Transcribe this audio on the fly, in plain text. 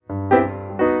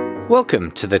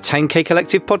Welcome to the 10K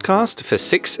Collective podcast for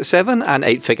 6, 7 and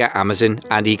 8-figure Amazon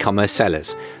and e-commerce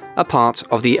sellers, a part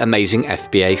of the amazing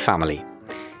FBA family.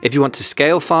 If you want to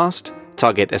scale fast,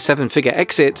 target a 7-figure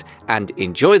exit and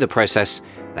enjoy the process,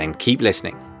 then keep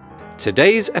listening.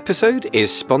 Today's episode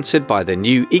is sponsored by the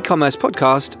new e-commerce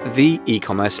podcast, The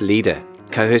E-Commerce Leader,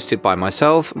 co-hosted by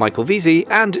myself, Michael Veazey,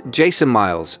 and Jason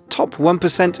Miles, top 1%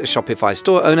 Shopify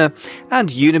store owner and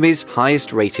Udemy's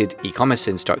highest rated e-commerce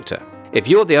instructor. If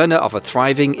you're the owner of a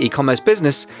thriving e-commerce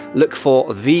business, look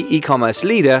for The E-Commerce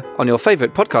Leader on your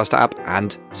favorite podcast app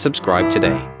and subscribe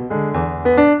today.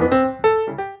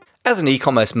 As an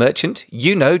e-commerce merchant,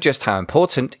 you know just how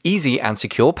important easy and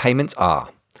secure payments are.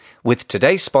 With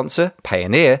today's sponsor,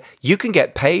 Payoneer, you can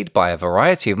get paid by a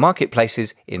variety of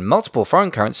marketplaces in multiple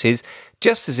foreign currencies,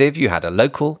 just as if you had a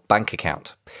local bank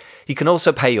account. You can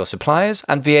also pay your suppliers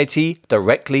and VAT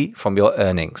directly from your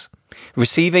earnings.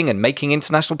 Receiving and making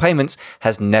international payments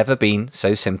has never been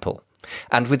so simple.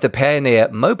 And with the Payoneer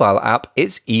mobile app,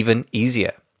 it's even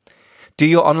easier. Do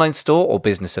your online store or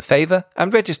business a favor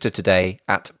and register today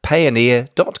at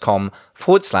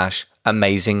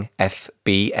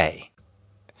payoneer.com/amazingfba.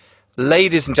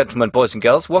 Ladies and gentlemen, boys and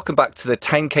girls, welcome back to the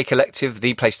 10K Collective,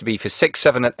 the place to be for 6,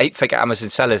 7 and 8-figure Amazon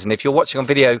sellers. And if you're watching on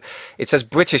video, it says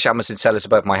British Amazon sellers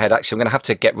above my head. Actually, I'm going to have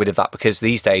to get rid of that because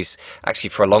these days, actually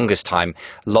for a longest time,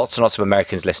 lots and lots of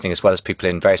Americans listening, as well as people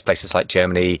in various places like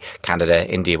Germany, Canada,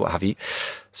 India, what have you.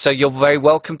 So you're very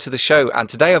welcome to the show. And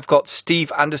today I've got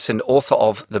Steve Anderson, author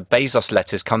of The Bezos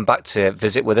Letters, come back to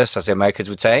visit with us, as the Americans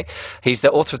would say. He's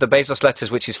the author of The Bezos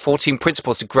Letters, which is 14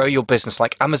 principles to grow your business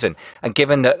like Amazon. And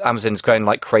given that Amazon's growing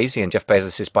like crazy and Jeff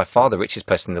Bezos is by far the richest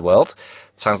person in the world,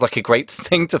 sounds like a great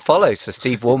thing to follow. So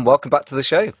Steve, warm welcome back to the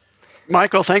show.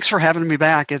 Michael, thanks for having me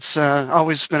back. It's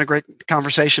always been a great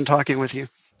conversation talking with you.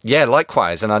 Yeah,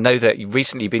 likewise. And I know that you've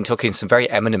recently been talking some very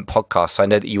eminent podcasts. I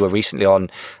know that you were recently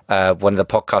on one of the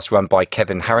podcasts run by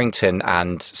Kevin Harrington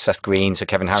and Seth Green. So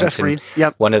Kevin Harrington,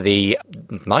 yep. One of the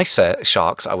nicer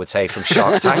sharks, I would say, from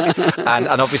Shark Tank, and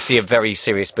obviously a very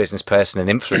serious business person and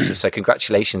influencer. So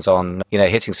congratulations on,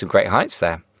 hitting some great heights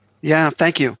there. Yeah,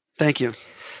 thank you. Thank you.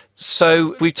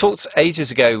 So we talked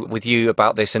ages ago with you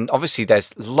about this, and obviously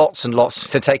there's lots and lots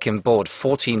to take on board.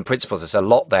 14 principles, there's a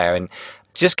lot there. And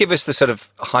just give us the sort of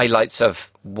highlights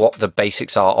of what the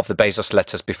basics are of the Bezos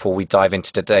Letters before we dive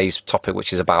into today's topic,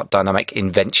 which is about dynamic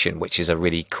invention, which is a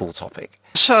really cool topic.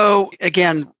 So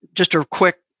again, just a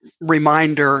quick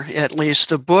reminder, at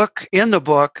least in the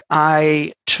book,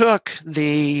 I took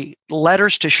the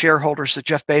letters to shareholders that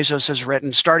Jeff Bezos has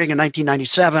written starting in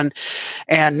 1997.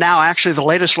 And now actually the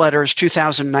latest letter is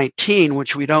 2019,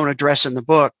 which we don't address in the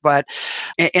book,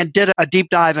 and did a deep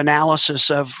dive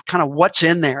analysis of kind of what's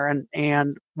in there.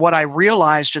 And what I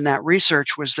realized in that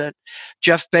research was that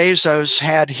Jeff Bezos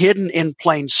had hidden in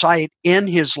plain sight in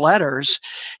his letters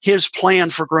his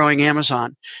plan for growing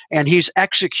Amazon. And he's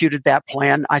executed that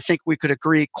plan, I think we could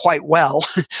agree, quite well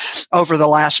over the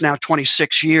last now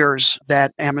 26 years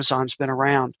that Amazon's been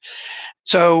around.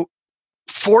 So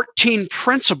 14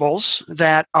 principles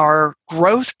that are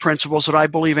growth principles that I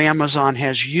believe Amazon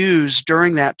has used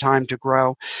during that time to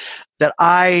grow, that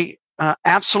I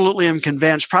absolutely am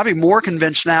convinced, probably more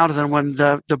convinced now than when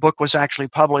the book was actually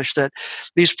published, that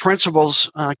these principles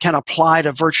can apply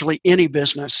to virtually any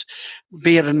business,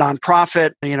 be it a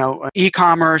nonprofit,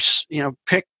 e-commerce,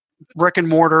 pick brick and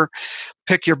mortar,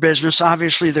 pick your business.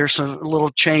 Obviously, there's a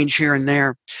little change here and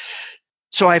there.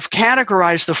 So I've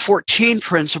categorized the 14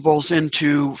 principles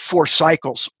into 4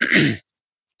 cycles: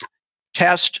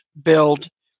 test, build,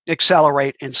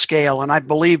 accelerate, and scale. And I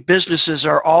believe businesses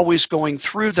are always going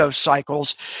through those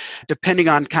cycles depending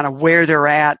on kind of where they're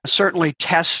at. Certainly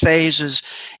test phase is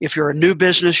if you're a new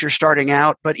business, you're starting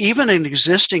out, but even an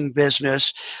existing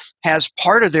business has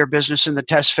part of their business in the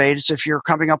test phase. If you're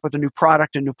coming up with a new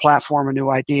product, a new platform, a new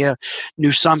idea,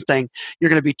 new something, you're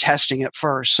going to be testing it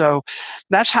first. So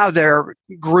that's how they're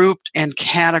grouped and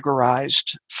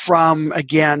categorized from,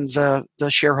 again, the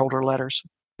shareholder letters.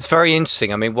 It's very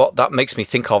interesting. I mean, what that makes me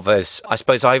think of is, I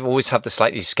suppose I've always had the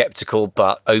slightly skeptical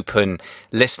but open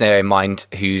listener in mind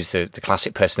who's the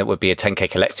classic person that would be a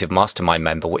 10K Collective mastermind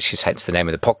member, which is hence the name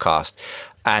of the podcast.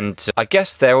 And I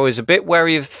guess they're always a bit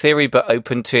wary of theory, but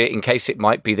open to it in case it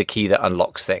might be the key that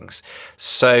unlocks things.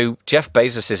 So Jeff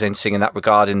Bezos is interesting in that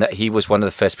regard, in that he was one of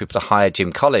the first people to hire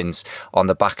Jim Collins on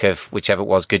the back of whichever it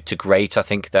was, Good to Great. I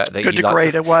think that Good to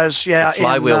Great it was, yeah. The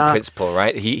flywheel principle,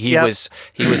 right? He was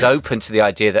open to the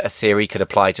idea that a theory could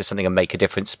apply to something and make a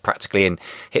difference practically and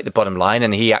hit the bottom line.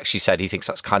 And he actually said he thinks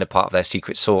that's kind of part of their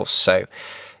secret sauce. So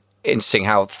interesting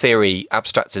how theory,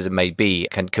 abstract as it may be,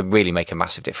 can really make a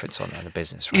massive difference on a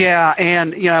business, right? Yeah,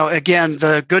 and again,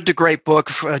 the Good to Great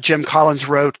book Jim Collins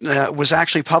wrote was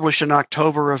actually published in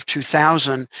October of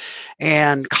 2000,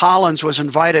 and Collins was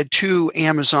invited to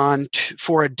Amazon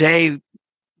for a day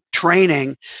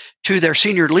training to their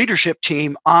senior leadership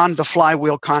team on the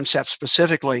flywheel concept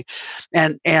specifically,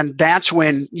 and that's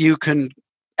when you can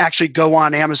actually go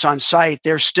on Amazon's site.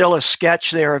 There's still a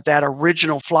sketch there of that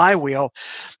original flywheel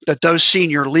that those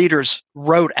senior leaders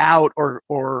wrote out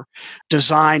or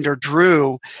designed or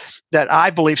drew, that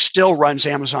I believe still runs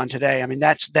Amazon today. I mean,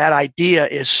 that idea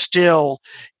is still,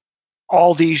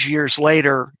 all these years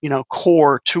later,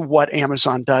 core to what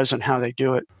Amazon does and how they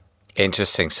do it.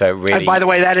 Interesting. So really, and by the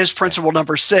way, that is principle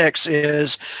number 6,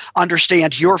 is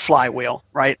understand your flywheel,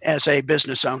 right, as a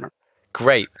business owner.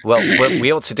 Great. Well,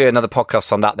 we ought to do another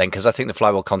podcast on that then, because I think the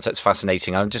flywheel concept is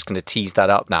fascinating. I'm just going to tease that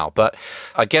up now. But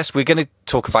I guess we're going to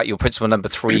talk about your principle number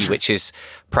 3, which is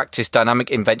practice dynamic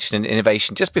invention and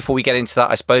innovation. Just before we get into that,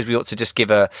 I suppose we ought to just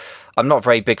give I'm not a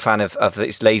very big fan of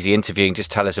this lazy interviewing, just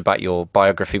tell us about your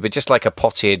biography, but just like a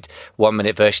potted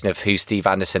 1-minute version of who Steve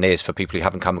Anderson is for people who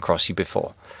haven't come across you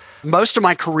before. Most of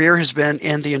my career has been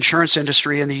in the insurance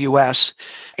industry in the U.S.,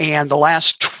 and the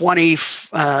last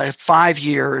 25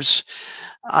 years,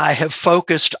 I have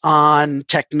focused on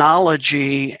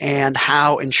technology and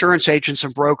how insurance agents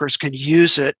and brokers can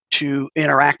use it to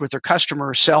interact with their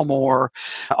customers, sell more,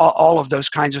 all of those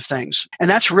kinds of things. And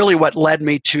that's really what led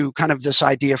me to kind of this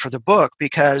idea for the book,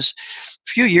 because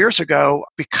a few years ago,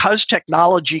 because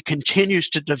technology continues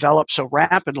to develop so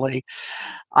rapidly,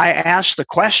 I asked the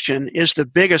question, is the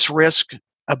biggest risk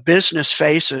a business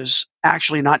faces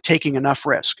actually not taking enough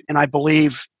risk? And I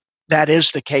believe that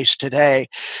is the case today.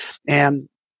 And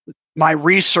my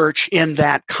research in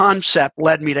that concept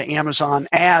led me to Amazon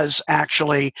as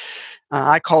actually,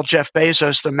 I call Jeff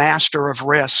Bezos the master of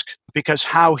risk, because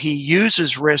how he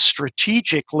uses risk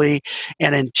strategically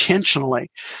and intentionally.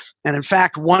 And in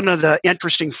fact, one of the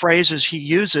interesting phrases he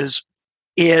uses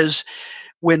is,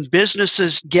 when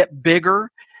businesses get bigger,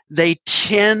 they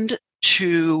tend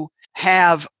to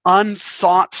have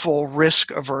unthoughtful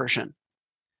risk aversion.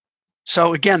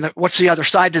 So again, what's the other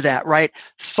side to that, right?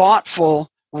 Thoughtful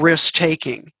risk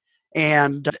taking.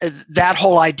 And that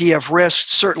whole idea of risk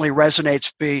certainly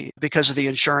resonates because of the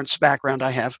insurance background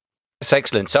I have. It's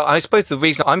excellent. So I suppose the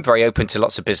reason I'm very open to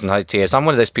lots of business ideas, I'm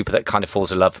one of those people that kind of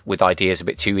falls in love with ideas a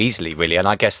bit too easily, really. And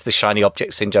I guess the shiny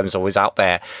object syndrome is always out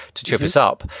there to trip us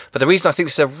up. But the reason I think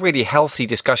this is a really healthy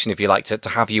discussion, if you like, to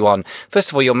have you on, first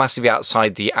of all, you're massively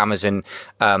outside the Amazon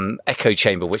echo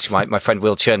chamber, which my friend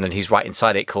Will Chernan, he's right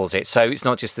inside it, calls it. So it's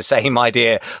not just the same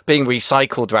idea being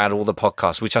recycled around all the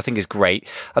podcasts, which I think is great.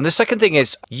 And the second thing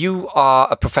is, you are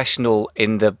a professional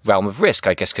in the realm of risk,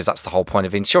 I guess, because that's the whole point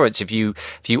of insurance. If you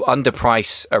underprice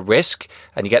a risk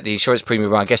and you get the insurance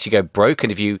premium wrong, I guess you go broke.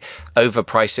 And if you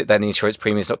overprice it, then the insurance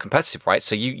premium is not competitive, right?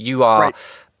 So you are, right,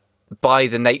 by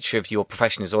the nature of your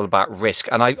profession, is all about risk.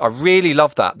 And I really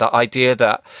love that idea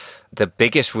that the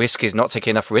biggest risk is not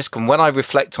taking enough risk. And when I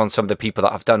reflect on some of the people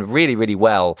that have done really, really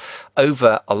well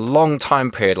over a long time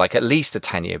period, like at least a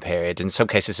 10-year period, in some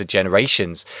cases of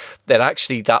generations, that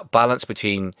actually that balance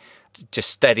between just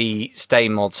steady,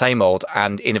 same old,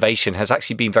 and innovation has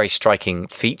actually been a very striking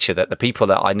feature, that the people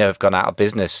that I know have gone out of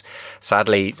business,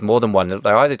 sadly, it's more than one,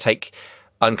 they either take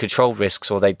uncontrolled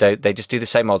risks or they just do the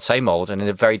same old. And in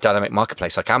a very dynamic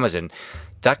marketplace like Amazon,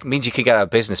 that means you can get out of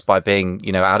business by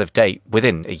being, out of date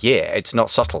within a year. It's not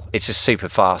subtle. It's a super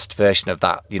fast version of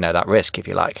that, that risk, if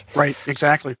you like. Right,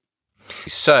 exactly.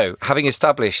 So, having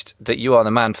established that you are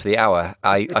the man for the hour,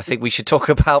 I think we should talk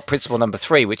about principle number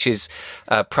 3, which is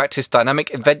practice dynamic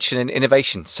invention and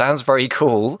innovation. Sounds very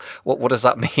cool. What does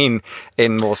that mean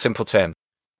in more simple terms?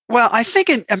 Well, I think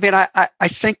I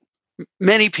think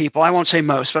many people, I won't say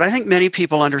most, but I think many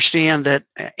people understand that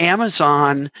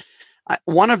Amazon,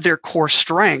 one of their core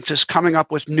strengths is coming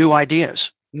up with new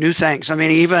ideas, new things. I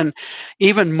mean,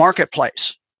 even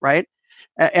marketplace, right?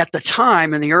 At the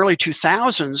time, in the early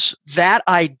 2000s, that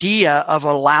idea of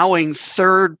allowing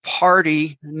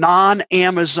third-party,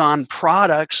 non-Amazon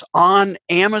products on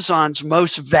Amazon's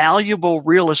most valuable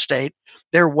real estate,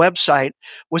 their website,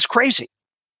 was crazy.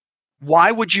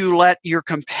 Why would you let your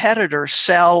competitor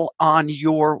sell on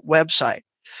your website?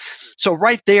 So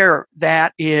right there,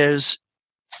 that is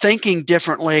thinking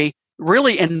differently,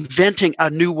 really inventing a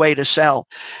new way to sell.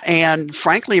 And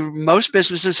frankly, most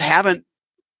businesses haven't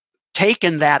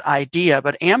taken that idea,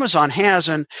 but Amazon has,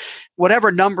 and whatever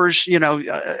numbers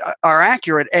are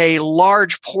accurate, a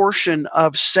large portion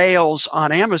of sales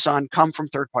on Amazon come from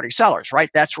third-party sellers, right?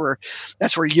 That's where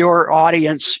your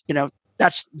audience,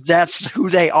 that's who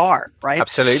they are, right?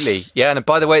 Absolutely. Yeah. And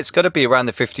by the way, it's got to be around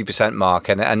the 50% mark.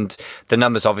 And the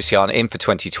numbers obviously aren't in for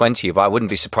 2020, but I wouldn't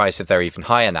be surprised if they're even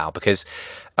higher now because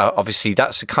obviously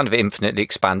that's kind of infinitely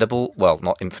expandable. Well,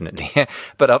 not infinitely,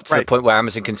 but up to the point where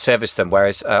Amazon can service them.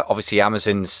 Whereas obviously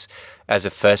Amazon's, as a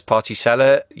first party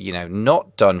seller,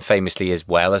 not done famously as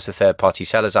well as the third party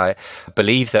sellers. I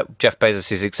believe that Jeff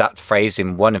Bezos' exact phrase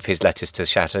in one of his letters to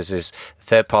shareholders is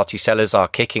third party sellers are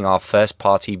kicking our first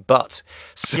party butt.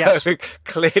 So yes.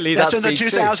 Clearly that's in the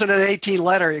 2018 true.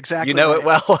 Letter. Exactly. You know it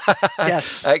well.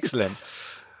 Yes. Excellent.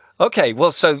 Okay,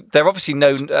 well, so they're obviously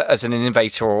known as an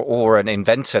innovator or an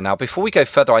inventor. Now, before we go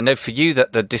further, I know for you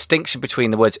that the distinction between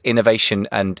the words innovation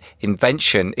and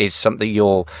invention is something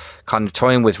you're kind of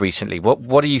toying with recently.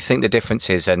 What do you think the difference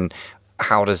is, and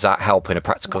how does that help in a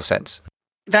practical sense?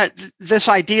 That this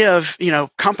idea of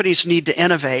companies need to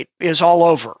innovate is all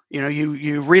over.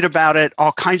 You read about it.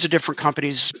 All kinds of different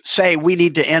companies say we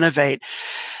need to innovate,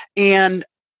 and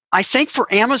I think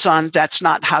for Amazon, that's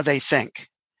not how they think.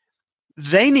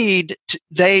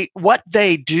 What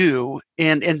they do,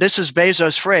 and this is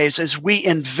Bezos' phrase, is we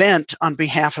invent on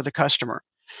behalf of the customer.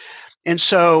 And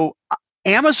so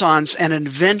Amazon's an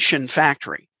invention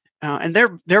factory. And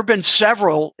there have been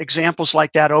several examples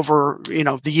like that over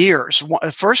the years.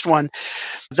 The first one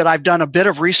that I've done a bit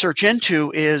of research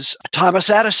into is Thomas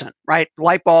Edison, right?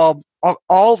 Light bulb,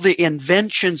 all the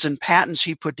inventions and patents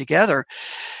he put together.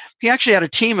 He actually had a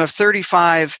team of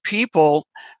 35 people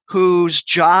whose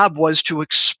job was to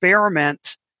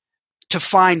experiment to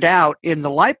find out. In the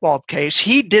light bulb case,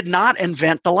 he did not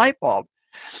invent the light bulb.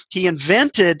 He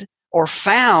invented or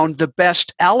found the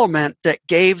best element that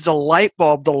gave the light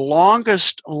bulb the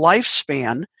longest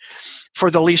lifespan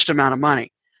for the least amount of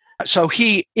money. So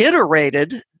he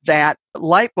iterated that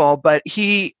light bulb, but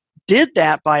he did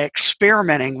that by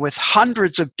experimenting with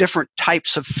hundreds of different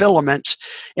types of filaments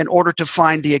in order to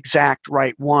find the exact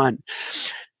right one.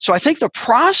 So I think the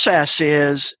process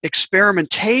is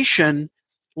experimentation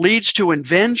leads to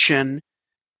invention,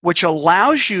 which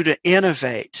allows you to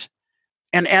innovate.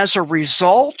 And as a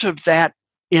result of that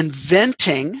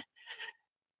inventing,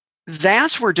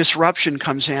 that's where disruption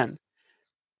comes in.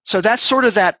 So that's sort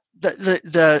of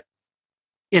the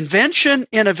invention,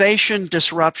 innovation,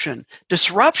 disruption.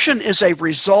 Disruption is a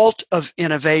result of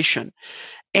innovation.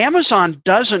 Amazon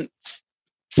doesn't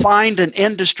find an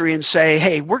industry and say,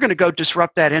 hey, we're going to go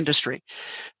disrupt that industry.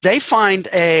 They find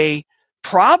a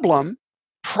problem,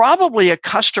 probably a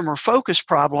customer-focused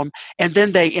problem, and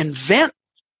then they invent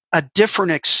a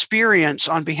different experience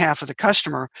on behalf of the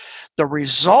customer. The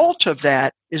result of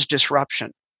that is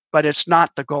disruption, but it's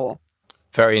not the goal.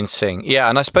 Very interesting. Yeah,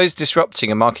 and I suppose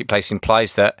disrupting a marketplace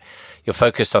implies that you're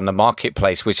focused on the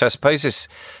marketplace, which I suppose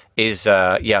is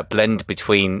a blend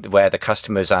between where the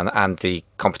customers and the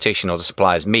competition or the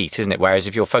suppliers meet, isn't it? Whereas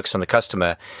if you're focused on the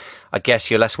customer, I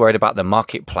guess you're less worried about the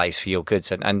marketplace for your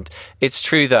goods. And it's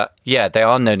true that, they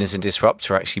are known as a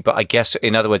disruptor, actually. But I guess,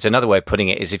 in other words, another way of putting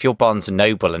it is if you're Barnes &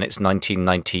 Noble and it's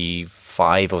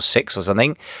 1995 or 6 or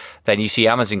something, then you see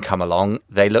Amazon come along,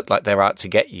 they look like they're out to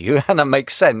get you. And that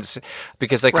makes sense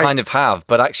because they kind of have.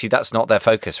 But actually, that's not their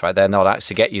focus, right? They're not out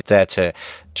to get you. There to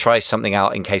try something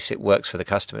out in case it works for the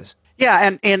customers.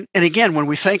 Yeah, and again, when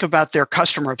we think about their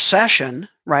customer obsession,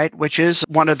 right, which is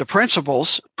one of the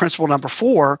principles, principle number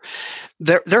 4,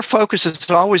 their focus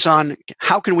is always on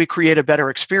how can we create a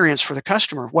better experience for the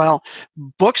customer. Well,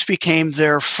 books became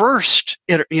their first,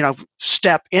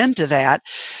 step into that,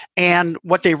 and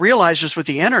what they realized is with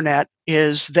the internet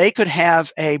is they could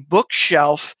have a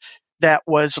bookshelf that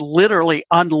was literally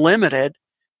unlimited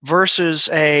versus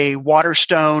a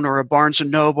Waterstone or a Barnes &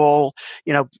 Noble,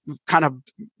 kind of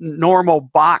normal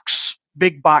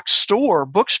big box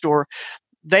bookstore.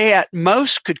 They at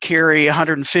most could carry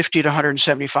 150 to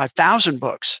 175,000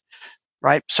 books,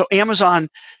 right? So Amazon,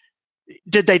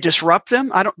 did they disrupt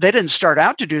them? They didn't start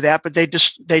out to do that, but they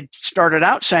started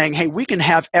out saying, hey, we can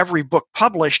have every book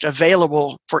published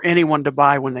available for anyone to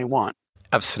buy when they want.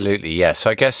 Absolutely, yeah. So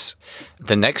I guess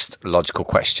the next logical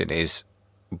question is,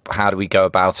 how do we go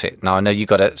about it? Now, I know you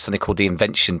got something called the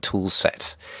Invention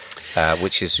Toolset,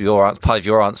 which is part of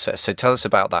your answer. So tell us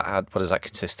about that. What does that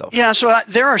consist of? Yeah, so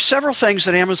there are several things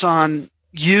that Amazon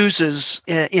uses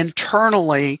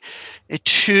internally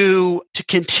to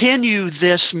continue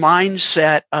this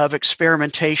mindset of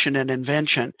experimentation and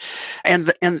invention.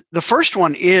 And the first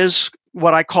one is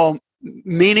what I call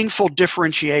meaningful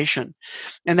differentiation.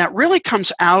 And that really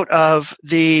comes out of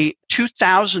the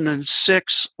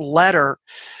 2006 letter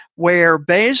where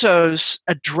Bezos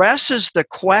addresses the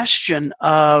question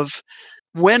of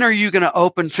when are you going to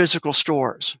open physical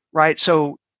stores, right?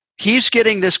 So he's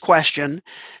getting this question.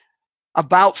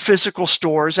 about physical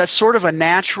stores. That's sort of a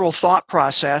natural thought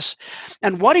process.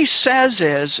 And what he says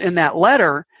is in that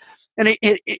letter, and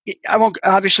I won't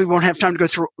have time to go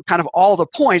through kind of all the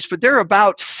points, but there are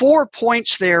about 4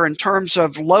 points there in terms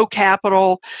of low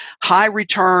capital, high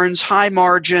returns, high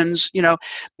margins, and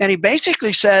he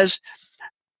basically says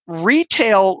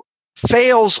retail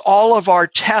fails all of our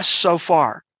tests so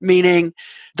far, meaning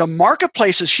the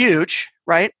marketplace is huge,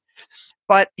 right?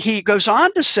 But he goes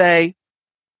on to say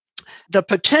the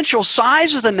potential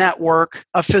size of the network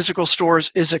of physical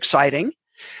stores is exciting.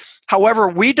 However,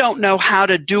 we don't know how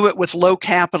to do it with low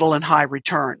capital and high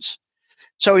returns.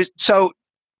 So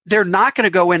they're not going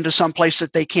to go into some place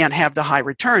that they can't have the high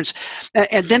returns.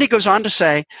 And then he goes on to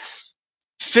say,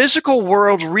 physical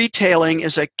world retailing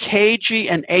is a cagey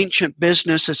and ancient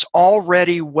business that's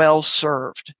already well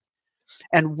served.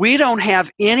 And we don't have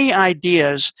any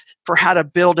ideas for how to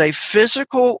build a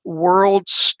physical world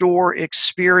store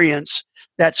experience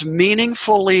that's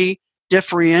meaningfully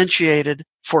differentiated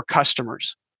for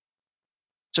customers.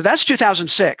 So that's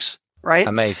 2006, right?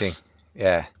 Amazing.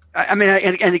 Yeah. I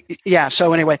mean, yeah.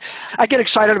 So anyway, I get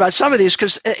excited about some of these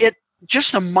because it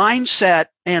just the mindset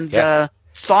and the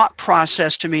thought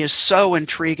process to me is so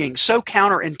intriguing, so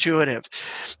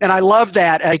counterintuitive. And I love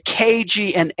that, a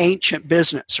cagey and ancient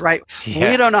business, right?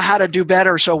 Yeah. We don't know how to do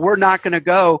better, so we're not going to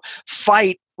go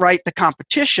fight, the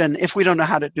competition if we don't know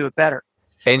how to do it better.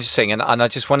 Interesting. And I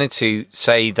just wanted to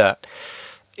say that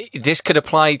this could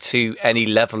apply to any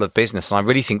level of business. And I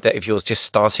really think that if you're just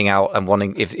starting out and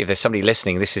wanting, if there's somebody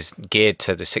listening, this is geared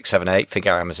to the 6, 7, 8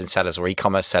 figure Amazon sellers or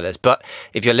e-commerce sellers. But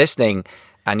if you're listening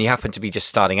and you happen to be just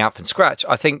starting out from scratch,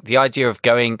 I think the idea of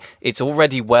going, it's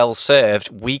already well served.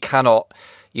 We cannot,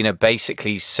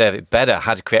 basically serve it better,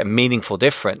 how to create a meaningful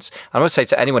difference. I want to say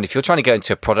to anyone, if you're trying to go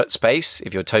into a product space,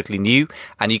 if you're totally new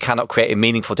and you cannot create a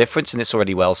meaningful difference and it's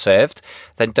already well served,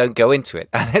 then don't go into it.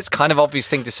 And it's kind of obvious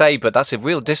thing to say, but that's a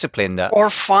real discipline that or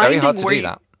finding very hard to do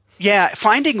that. Yeah,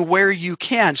 finding where you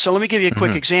can. So let me give you a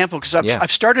quick example because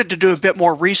I've started to do a bit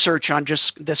more research on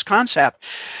just this concept.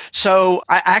 So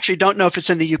I actually don't know if it's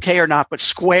in the UK or not, but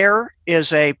Square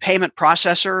is a payment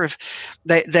processor. If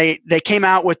they came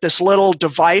out with this little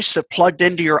device that plugged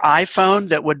into your iPhone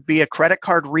that would be a credit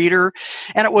card reader,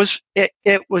 and it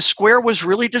was Square was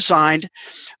really designed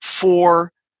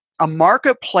for a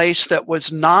marketplace that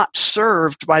was not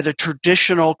served by the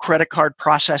traditional credit card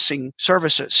processing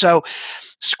services. So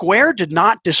Square did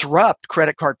not disrupt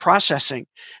credit card processing,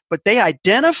 but they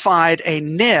identified a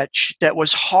niche that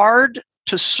was hard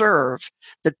to serve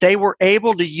that they were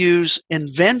able to use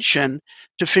invention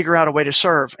to figure out a way to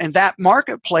serve. And that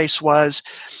marketplace was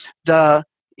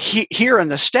here in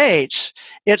the States,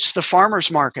 it's the farmer's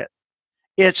market.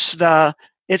 It's the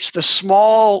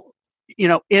small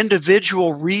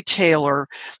individual retailer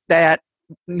that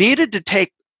needed to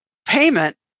take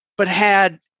payment but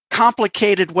had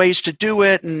complicated ways to do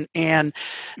it, and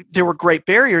there were great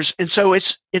barriers. And so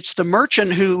it's the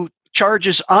merchant who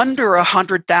charges under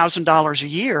 $100,000 a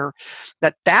year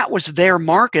that was their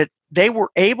market. They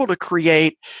were able to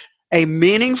create a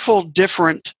meaningful,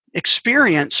 different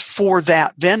experience for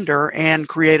that vendor and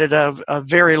created a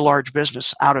very large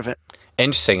business out of it.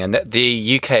 Interesting. And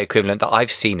the UK equivalent that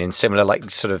I've seen in similar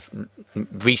sort of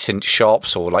recent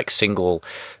shops or single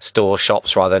store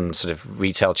shops rather than sort of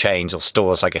retail chains or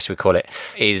stores, I guess we call it,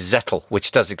 is Zettle,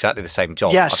 which does exactly the same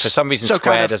job. Yes. For some reason, so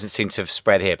Square doesn't seem to have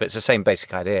spread here, but it's the same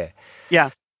basic idea. Yeah,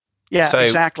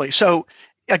 exactly. So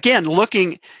again,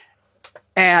 looking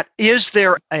at, is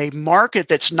there a market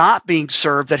that's not being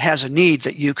served that has a need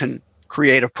that you can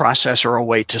create a process or a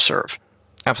way to serve?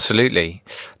 Absolutely.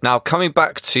 Now, coming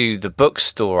back to the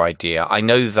bookstore idea, I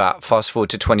know that fast forward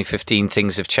to 2015,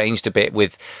 things have changed a bit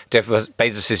with Jeff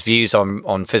Bezos' views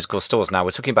on physical stores. Now,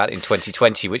 we're talking about in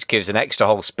 2020, which gives an extra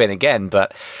whole spin again.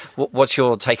 But what's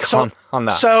your take on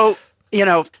that? So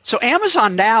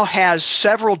Amazon now has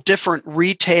several different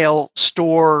retail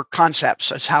store concepts,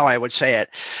 that's how I would say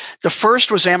it. The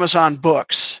first was Amazon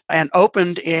Books and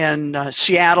opened in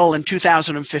Seattle in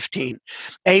 2015,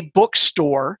 a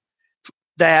bookstore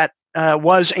that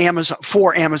was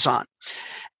for Amazon.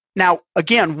 Now,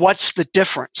 again, what's the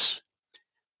difference?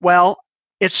 Well,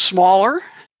 it's smaller.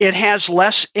 It has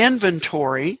less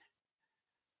inventory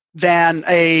than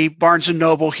a Barnes &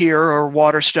 Noble here or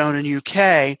Waterstone in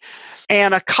UK.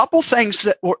 And a couple things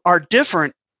that are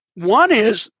different. One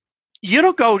is you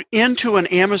don't go into an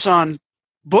Amazon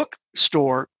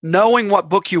bookstore knowing what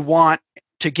book you want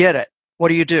to get it. What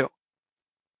do?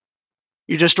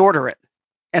 You just order it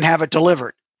and have it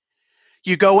delivered.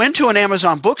 You go into an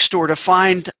Amazon bookstore to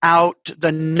find out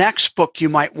the next book you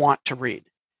might want to read.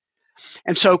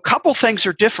 And so a couple things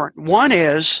are different. One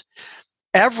is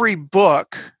every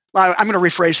book, I'm going to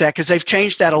rephrase that because they've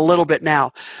changed that a little bit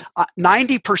now.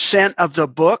 90% of the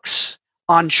books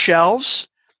on shelves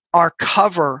are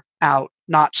cover out,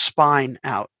 not spine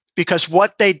out. Because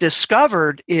what they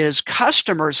discovered is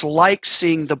customers like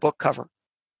seeing the book cover.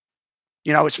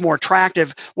 It's more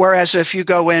attractive. Whereas if you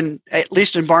go in, at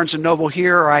least in Barnes & Noble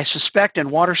here, or I suspect in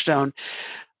Waterstone,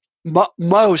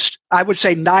 most, I would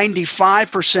say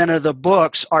 95% of the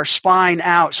books are spine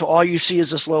out. So all you see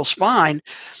is this little spine.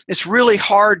 It's really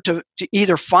hard to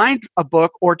either find a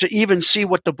book or to even see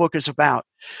what the book is about.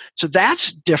 So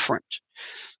that's different.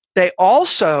 They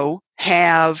also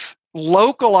have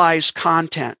localized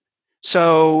content.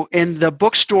 So in the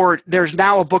bookstore, there's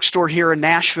now a bookstore here in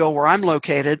Nashville where I'm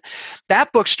located.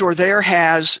 That bookstore there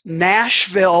has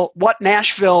what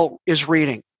Nashville is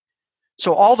reading.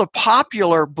 So all the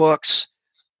popular books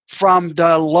from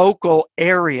the local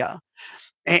area.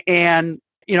 And,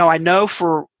 I know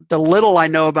for the little I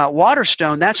know about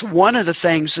Waterstone, that's one of the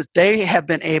things that they have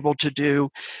been able to do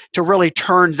to really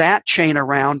turn that chain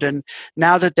around. And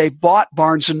now that they bought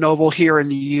Barnes & Noble here in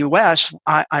the U.S.,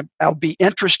 I'll be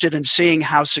interested in seeing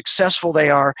how successful they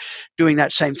are doing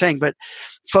that same thing. But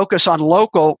focus on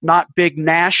local, not big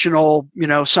national,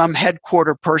 some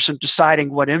headquarter person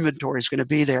deciding what inventory is going to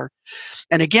be there.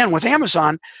 And again, with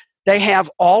Amazon, they have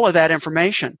all of that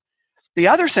information. The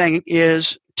other thing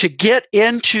is to get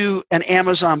into an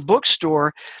Amazon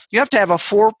bookstore, you have to have a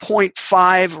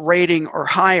 4.5 rating or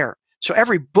higher. So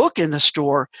every book in the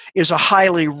store is a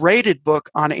highly rated book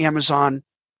on Amazon,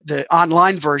 the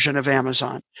online version of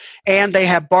Amazon. And they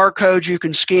have barcodes you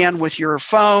can scan with your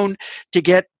phone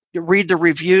to read the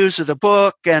reviews of the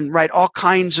book and write all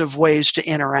kinds of ways to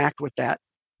interact with that.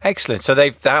 Excellent. So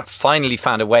they've finally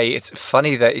found a way. It's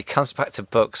funny that it comes back to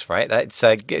books, right? It's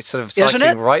sort of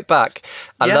cycling right back.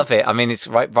 I love it. I mean, it's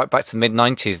right back to the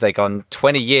mid-90s. They've gone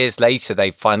 20 years later.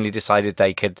 They finally decided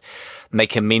they could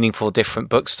make a meaningful, different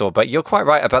bookstore. But you're quite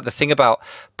right about the thing about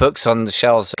books on the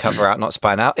shelves, cover out, not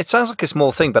spine out. It sounds like a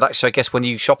small thing, but actually, I guess when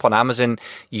you shop on Amazon,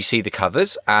 you see the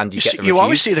covers and you get the reviews. You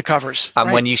always see the covers.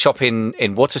 And when you shop in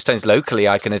Waterstones locally,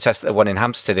 I can attest that the one in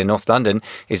Hampstead in North London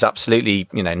is absolutely,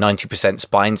 90%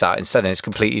 spines out instead, and it's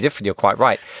completely different. You're quite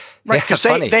right. Right, because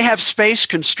they have space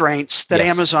constraints that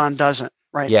Amazon doesn't.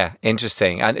 Right. Yeah,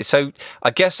 interesting. And so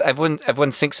I guess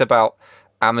everyone thinks about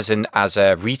Amazon as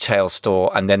a retail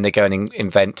store, and then they go and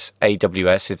invent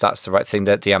AWS, if that's the right thing,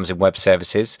 that the Amazon Web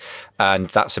Services, and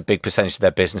that's a big percentage of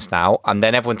their business now. And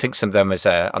then everyone thinks of them as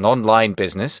an online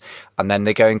business, and then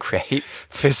they go and create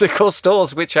physical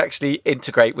stores which actually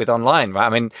integrate with online, right? I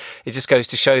mean, it just goes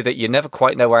to show that you never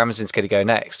quite know where Amazon's going to go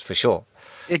next, for sure.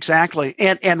 Exactly.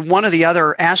 And one of the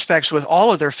other aspects with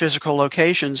all of their physical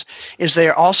locations is they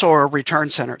also are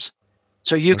return centers.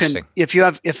 So you can, if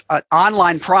an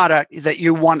online product that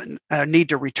you need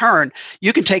to return,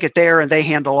 you can take it there and they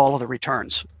handle all of the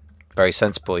returns. Very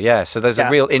sensible. Yeah. So there's a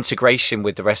real integration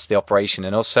with the rest of the operation.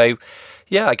 And also,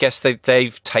 I guess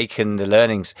they've taken the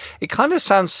learnings. It kind of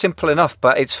sounds simple enough,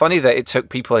 but it's funny that it took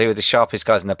people who are the sharpest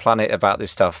guys on the planet about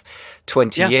this stuff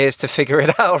 20 years to figure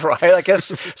it out, right? I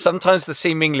guess sometimes the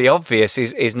seemingly obvious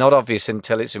is not obvious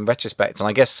until it's in retrospect. And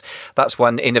I guess that's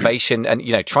one innovation and,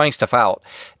 trying stuff out.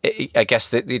 I guess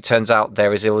that it turns out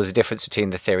there is always a difference between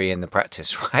the theory and the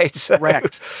practice, right?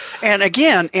 Correct. And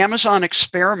again, Amazon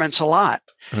experiments a lot.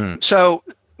 So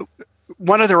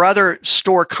one of their other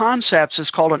store concepts is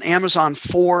called an Amazon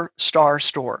 4-star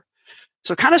store.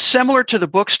 So kind of similar to the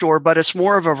bookstore, but it's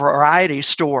more of a variety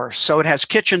store. So it has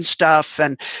kitchen stuff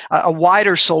and a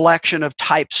wider selection of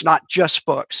types, not just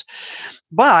books.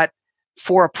 But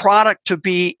for a product to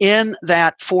be in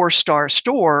that 4-star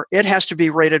store, it has to be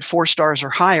rated 4 stars or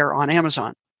higher on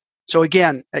Amazon. So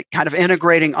again, kind of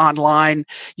integrating online.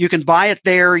 You can buy it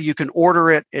there, you can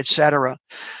order it, etc.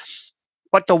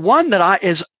 But the one that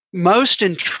is most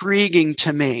intriguing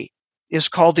to me is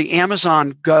called the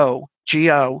Amazon Go,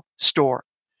 G-O, store.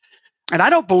 And I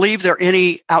don't believe there are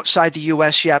any outside the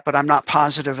U.S. yet, but I'm not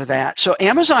positive of that. So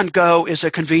Amazon Go is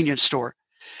a convenience store.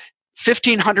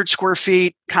 1,500 square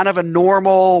feet, kind of a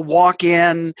normal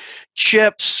walk-in,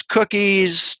 chips,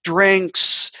 cookies,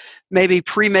 drinks, maybe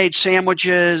pre-made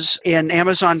sandwiches. In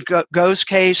Amazon Go's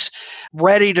case,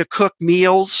 ready-to-cook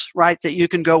meals, right, that you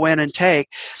can go in and take.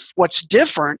 What's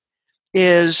different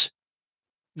is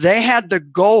they had the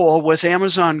goal with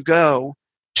Amazon Go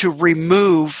to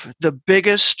remove the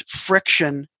biggest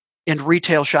friction in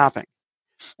retail shopping.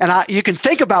 And you can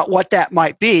think about what that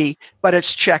might be, but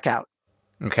it's checkout.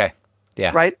 Okay.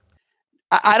 Yeah. Right?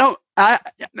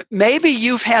 Maybe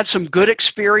you've had some good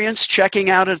experience checking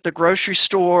out at the grocery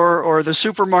store or the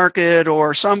supermarket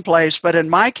or someplace, but in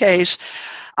my case,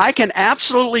 I can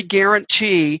absolutely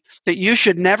guarantee that you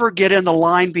should never get in the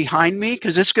line behind me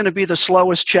because it's going to be the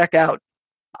slowest checkout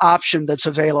option that's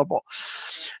available.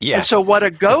 Yeah. And so what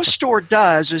a Go store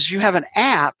does is you have an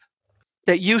app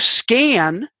that you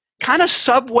scan, kind of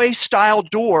subway style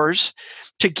doors.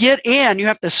 To get in, you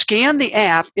have to scan the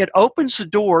app. It opens the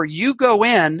door. You go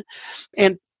in,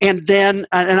 and then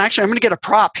actually, I'm going to get a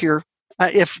prop here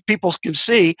if people can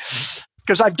see,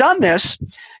 because I've done this.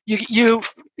 You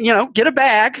get a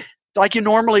bag like you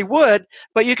normally would,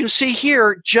 but you can see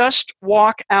here, just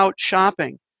walk out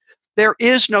shopping. There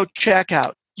is no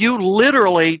checkout. You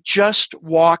literally just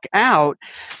walk out.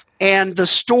 And the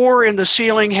store in the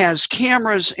ceiling has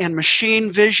cameras and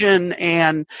machine vision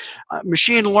and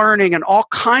machine learning and all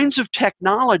kinds of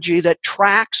technology that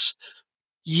tracks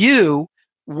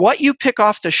what you pick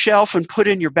off the shelf and put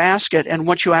in your basket, and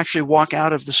what you actually walk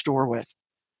out of the store with.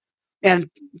 And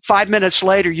 5 minutes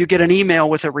later, you get an email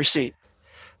with a receipt.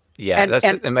 Yeah,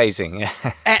 that's amazing.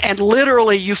 And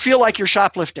literally, you feel like you're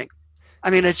shoplifting. I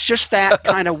mean, it's just that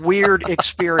kind of weird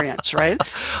experience, right?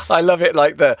 I love it.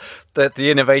 Like the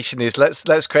innovation is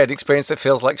let's create an experience that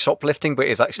feels like shoplifting, but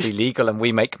is actually legal, and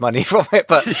we make money from it.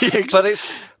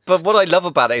 But what I love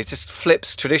about it, it just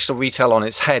flips traditional retail on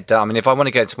its head. I mean, if I want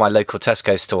to go into my local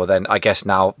Tesco store, then I guess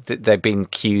now they've been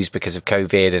queues because of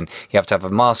COVID and you have to have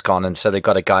a mask on. And so they've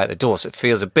got a guy at the door. So it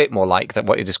feels a bit more like that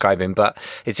what you're describing, but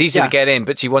it's easy to get in,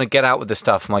 but you want to get out with the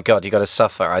stuff. My God, you got to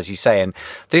suffer, as you say. And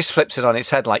this flips it on its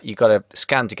head. Like you got to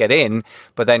scan to get in,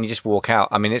 but then you just walk out.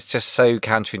 I mean, it's just so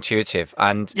counterintuitive.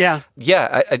 And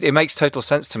it makes total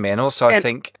sense to me. And also I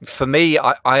think for me,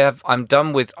 I'm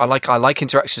done with, I like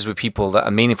interactions with people that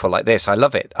are meaningful like this. I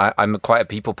love it. I'm quite a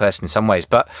people person in some ways,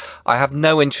 but I have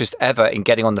no interest ever in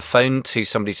getting on the phone to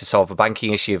somebody to solve a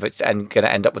banking issue if it's going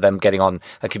to end up with them getting on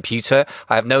a computer.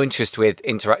 I have no interest with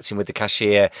interacting with the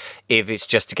cashier if it's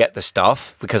just to get the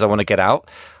stuff because I want to get out.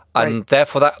 And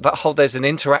therefore that whole, there's an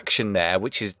interaction there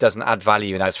which doesn't add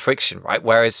value and adds friction, right?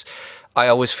 Whereas I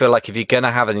always feel like if you're going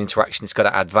to have an interaction, it's got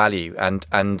to add value.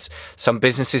 And some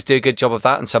businesses do a good job of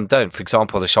that and some don't. For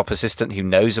example, the shop assistant who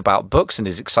knows about books and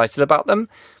is excited about them,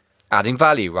 adding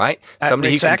value, right?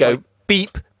 Somebody who can go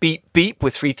beep, beep, beep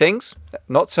with 3 things,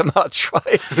 not so much,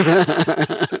 right?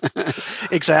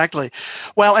 Exactly.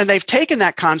 Well, and they've taken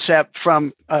that concept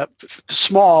from a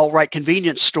small,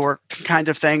 convenience store kind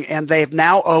of thing, and they've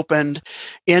now opened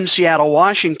in Seattle,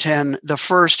 Washington, the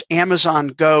first Amazon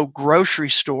Go grocery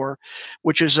store,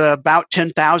 which is about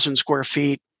 10,000 square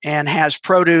feet and has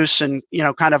produce and,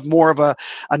 kind of more of a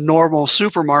normal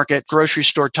supermarket grocery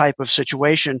store type of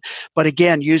situation. But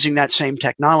again, using that same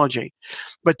technology.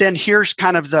 But then here's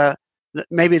kind of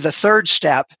maybe the third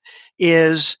step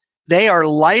is they are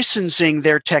licensing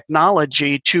their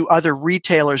technology to other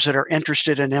retailers that are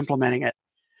interested in implementing it.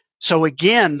 So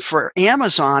again, for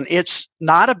Amazon, it's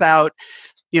not about,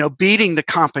 beating the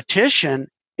competition.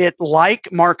 It like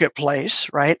Marketplace,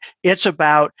 right? It's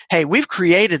about, hey, we've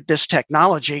created this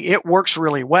technology. It works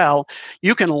really well.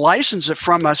 You can license it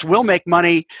from us. We'll make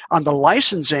money on the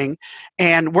licensing,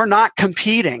 and we're not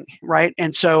competing, right?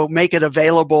 And so make it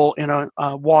available in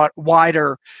a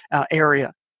wider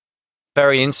area.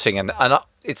 Very interesting. And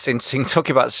it's interesting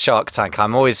talking about Shark Tank.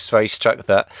 I'm always very struck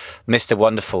that Mr.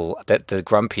 Wonderful, that the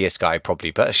grumpiest guy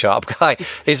probably, but a sharp guy,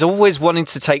 is always wanting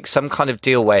to take some kind of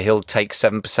deal where he'll take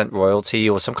 7% royalty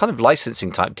or some kind of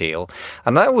licensing type deal.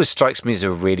 And that always strikes me as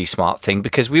a really smart thing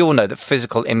because we all know that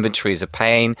physical inventory is a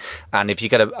pain. And if you're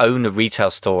going to own a retail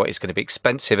store, it's going to be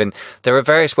expensive. And there are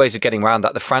various ways of getting around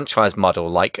that. The franchise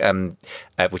model,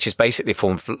 which is basically a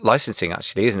form of licensing,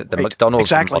 actually, isn't it? The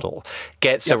McDonald's model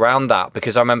gets around that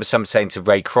because I remember someone saying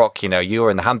to Ray Kroc, you're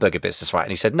in the hamburger business, right?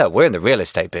 And he said, no, we're in the real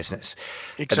estate business.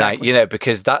 Exactly. And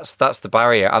because that's the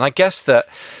barrier. And I guess that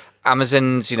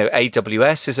Amazon's,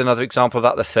 AWS is another example of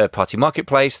that, the third-party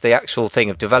marketplace, the actual thing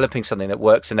of developing something that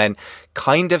works and then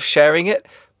kind of sharing it,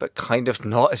 but kind of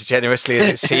not as generously as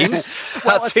it seems.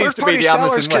 Well, that seems to be the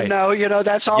Amazon way.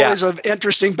 That's always an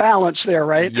interesting balance there,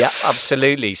 right? Yeah,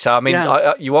 absolutely. So, I mean,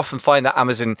 you often find that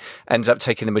Amazon ends up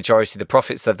taking the majority of the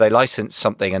profits that they license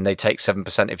something and they take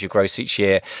 7% of your gross each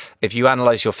year. If you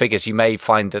analyze your figures, you may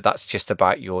find that that's just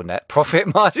about your net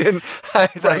profit margin. I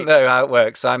don't know how it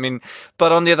works. I mean,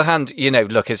 but on the other hand,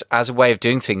 look, as a way of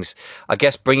doing things, I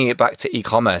guess bringing it back to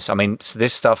e-commerce, I mean, so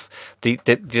this stuff, the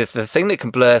thing that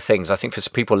can blur things, I think for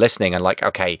people people listening and like,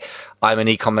 okay, I'm an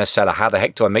e-commerce seller. How the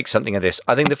heck do I make something of this?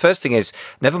 I think the first thing is,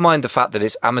 never mind the fact that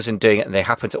it's Amazon doing it and they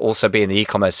happen to also be in the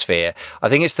e-commerce sphere. I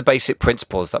think it's the basic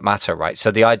principles that matter, right?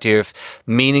 So the idea of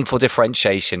meaningful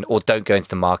differentiation, or don't go into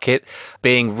the market,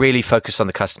 being really focused on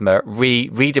the customer,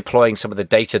 redeploying some of the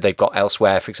data they've got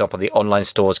elsewhere, for example, the online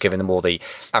stores, giving them all the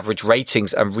average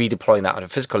ratings and redeploying that in a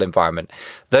physical environment.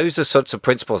 Those are sorts of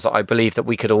principles that I believe that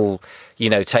we could all,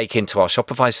 take into our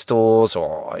Shopify stores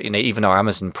or, even our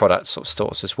Amazon products or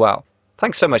stores as well.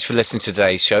 Thanks so much for listening to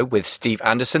today's show with Steve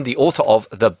Anderson, the author of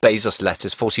The Bezos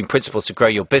Letters, 14 Principles to Grow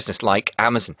Your Business Like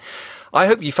Amazon. I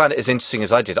hope you found it as interesting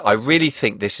as I did. I really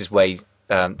think this is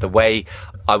the way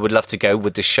I would love to go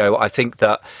with this show. I think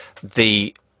that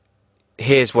the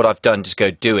here's what I've done, just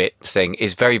go do it thing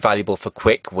is very valuable for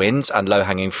quick wins and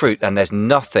low-hanging fruit. And there's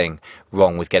nothing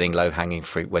wrong with getting low-hanging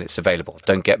fruit when it's available.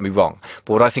 Don't get me wrong.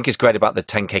 But what I think is great about the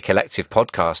 10K Collective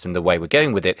podcast and the way we're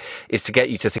going with it is to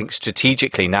get you to think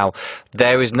strategically. Now,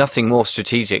 there is nothing more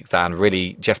strategic than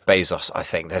really Jeff Bezos, I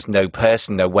think. There's no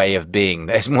person, no way of being.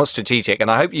 There's more strategic.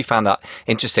 And I hope you found that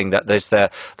interesting, that there's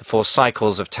the 4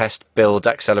 cycles of test, build,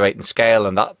 accelerate, and scale.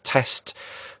 And that test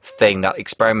thing, that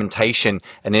experimentation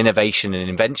and innovation and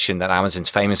invention that Amazon's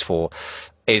famous for,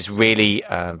 is really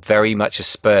very much a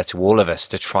spur to all of us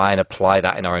to try and apply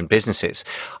that in our own businesses.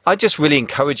 I just really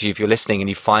encourage you, if you're listening and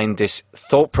you find this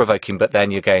thought-provoking, but then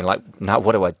you're going like, now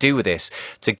what do I do with this?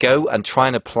 To go and try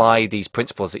and apply these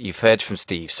principles that you've heard from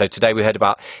Steve. So today we heard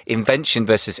about invention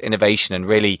versus innovation, and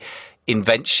really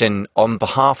invention on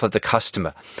behalf of the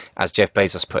customer, as Jeff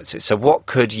Bezos puts it. So what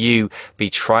could you be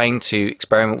trying to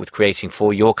experiment with creating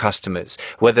for your customers?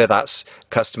 Whether that's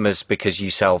customers because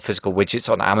you sell physical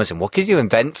widgets on Amazon, what could you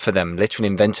invent for them? Literally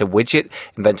invent a widget,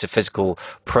 invent a physical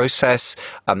process,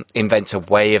 invent a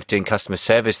way of doing customer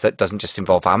service that doesn't just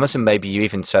involve Amazon. Maybe you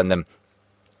even send them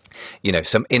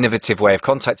some innovative way of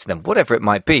contacting them, whatever it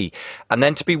might be. And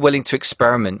then to be willing to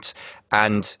experiment.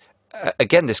 And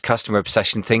again, this customer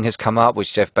obsession thing has come up,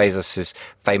 which Jeff Bezos is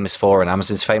famous for and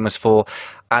Amazon's famous for.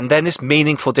 And then this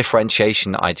meaningful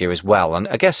differentiation idea as well. And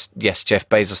I guess, yes, Jeff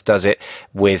Bezos does it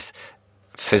with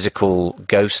physical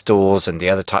Go stores and the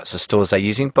other types of stores they're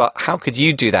using, but how could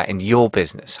you do that in your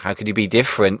business? How could you be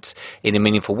different in a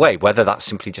meaningful way? Whether that's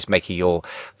simply just making your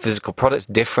physical products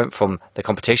different from the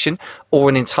competition, or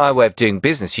an entire way of doing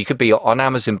business. You could be on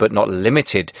Amazon but not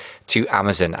limited to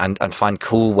Amazon, and find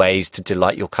cool ways to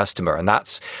delight your customer. And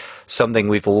that's something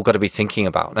we've all got to be thinking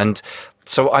about. And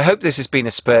so I hope this has been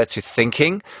a spur to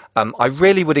thinking. I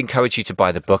really would encourage you to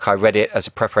buy the book. I read it as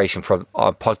a preparation for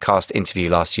our podcast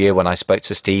interview last year when I spoke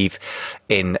to Steve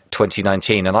in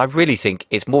 2019. And I really think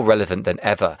it's more relevant than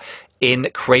ever.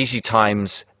 In crazy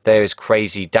times, there is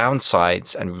crazy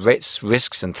downsides and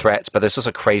risks and threats, but there's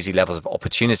also crazy levels of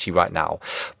opportunity right now.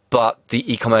 But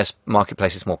the e-commerce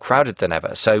marketplace is more crowded than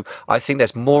ever. So I think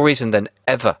there's more reason than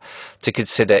ever to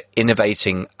consider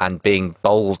innovating and being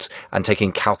bold and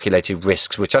taking calculated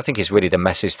risks, which I think is really the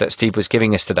message that Steve was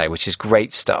giving us today, which is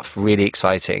great stuff, really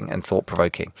exciting and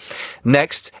thought-provoking.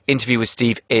 Next interview with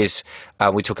Steve is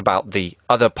we talk about the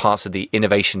other parts of the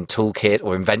innovation toolkit,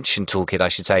 or invention toolkit, I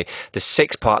should say, the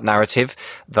 6-part narrative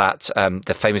that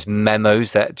the famous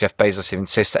memos that Jeff Bezos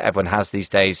insists that everyone has these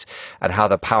days, and how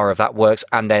the power of that works,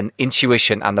 and then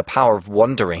intuition and the power of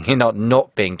wandering,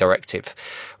 not being directive,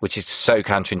 which is so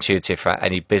counterintuitive for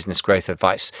any business growth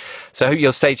advice. So I hope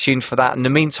you'll stay tuned for that. In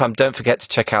the meantime, don't forget to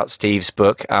check out Steve's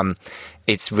book.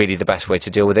 It's really the best way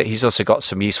to deal with it. He's also got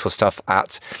some useful stuff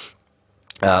at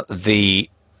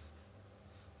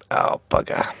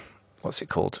what's it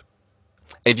called?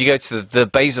 If you go to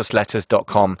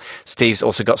thebezosletters.com, Steve's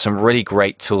also got some really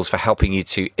great tools for helping you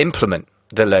to implement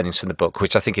the learnings from the book,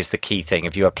 which I think is the key thing.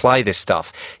 If you apply this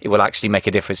stuff, it will actually make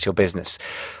a difference to your business.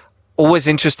 Always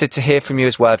interested to hear from you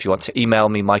as well. If you want to email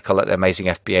me,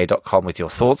 michael@amazingfba.com, with your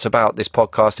thoughts about this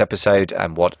podcast episode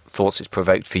and what thoughts it's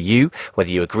provoked for you,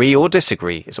 whether you agree or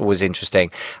disagree. It's always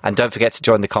interesting. And don't forget to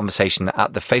join the conversation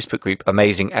at the Facebook group,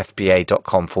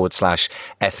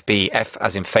 amazingfba.com/FB, F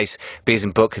as in face, B as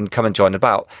in book, and come and join.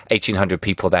 About 1,800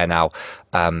 people there now,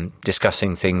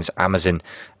 discussing things Amazon,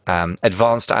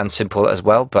 advanced and simple as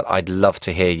well. But I'd love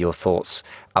to hear your thoughts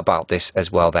about this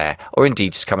as well there, or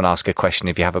indeed just come and ask a question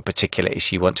if you have a particular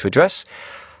issue you want to address.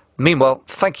 Meanwhile,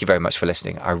 thank you very much for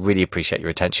listening. I really appreciate your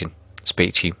attention.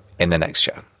 Speak to you in the next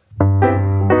show.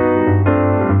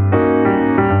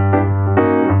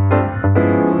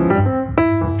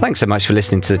 Thanks so much for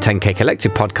listening to the 10K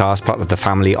Collective podcast, part of the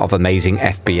family of Amazing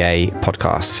FBA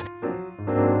podcasts.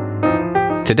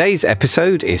 Today's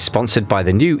episode is sponsored by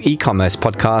the new e-commerce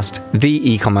podcast,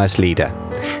 The E-Commerce Leader.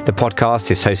 The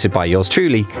podcast is hosted by yours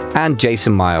truly and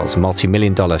Jason Miles,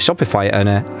 multi-million-dollar Shopify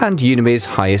owner and Udemy's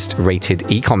highest-rated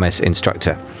e-commerce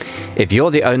instructor. If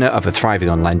you're the owner of a thriving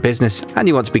online business and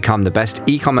you want to become the best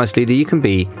e-commerce leader you can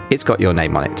be, it's got your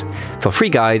name on it. For free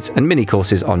guides and mini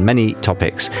courses on many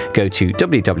topics, go to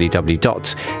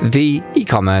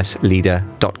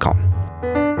www.theecommerceleader.com.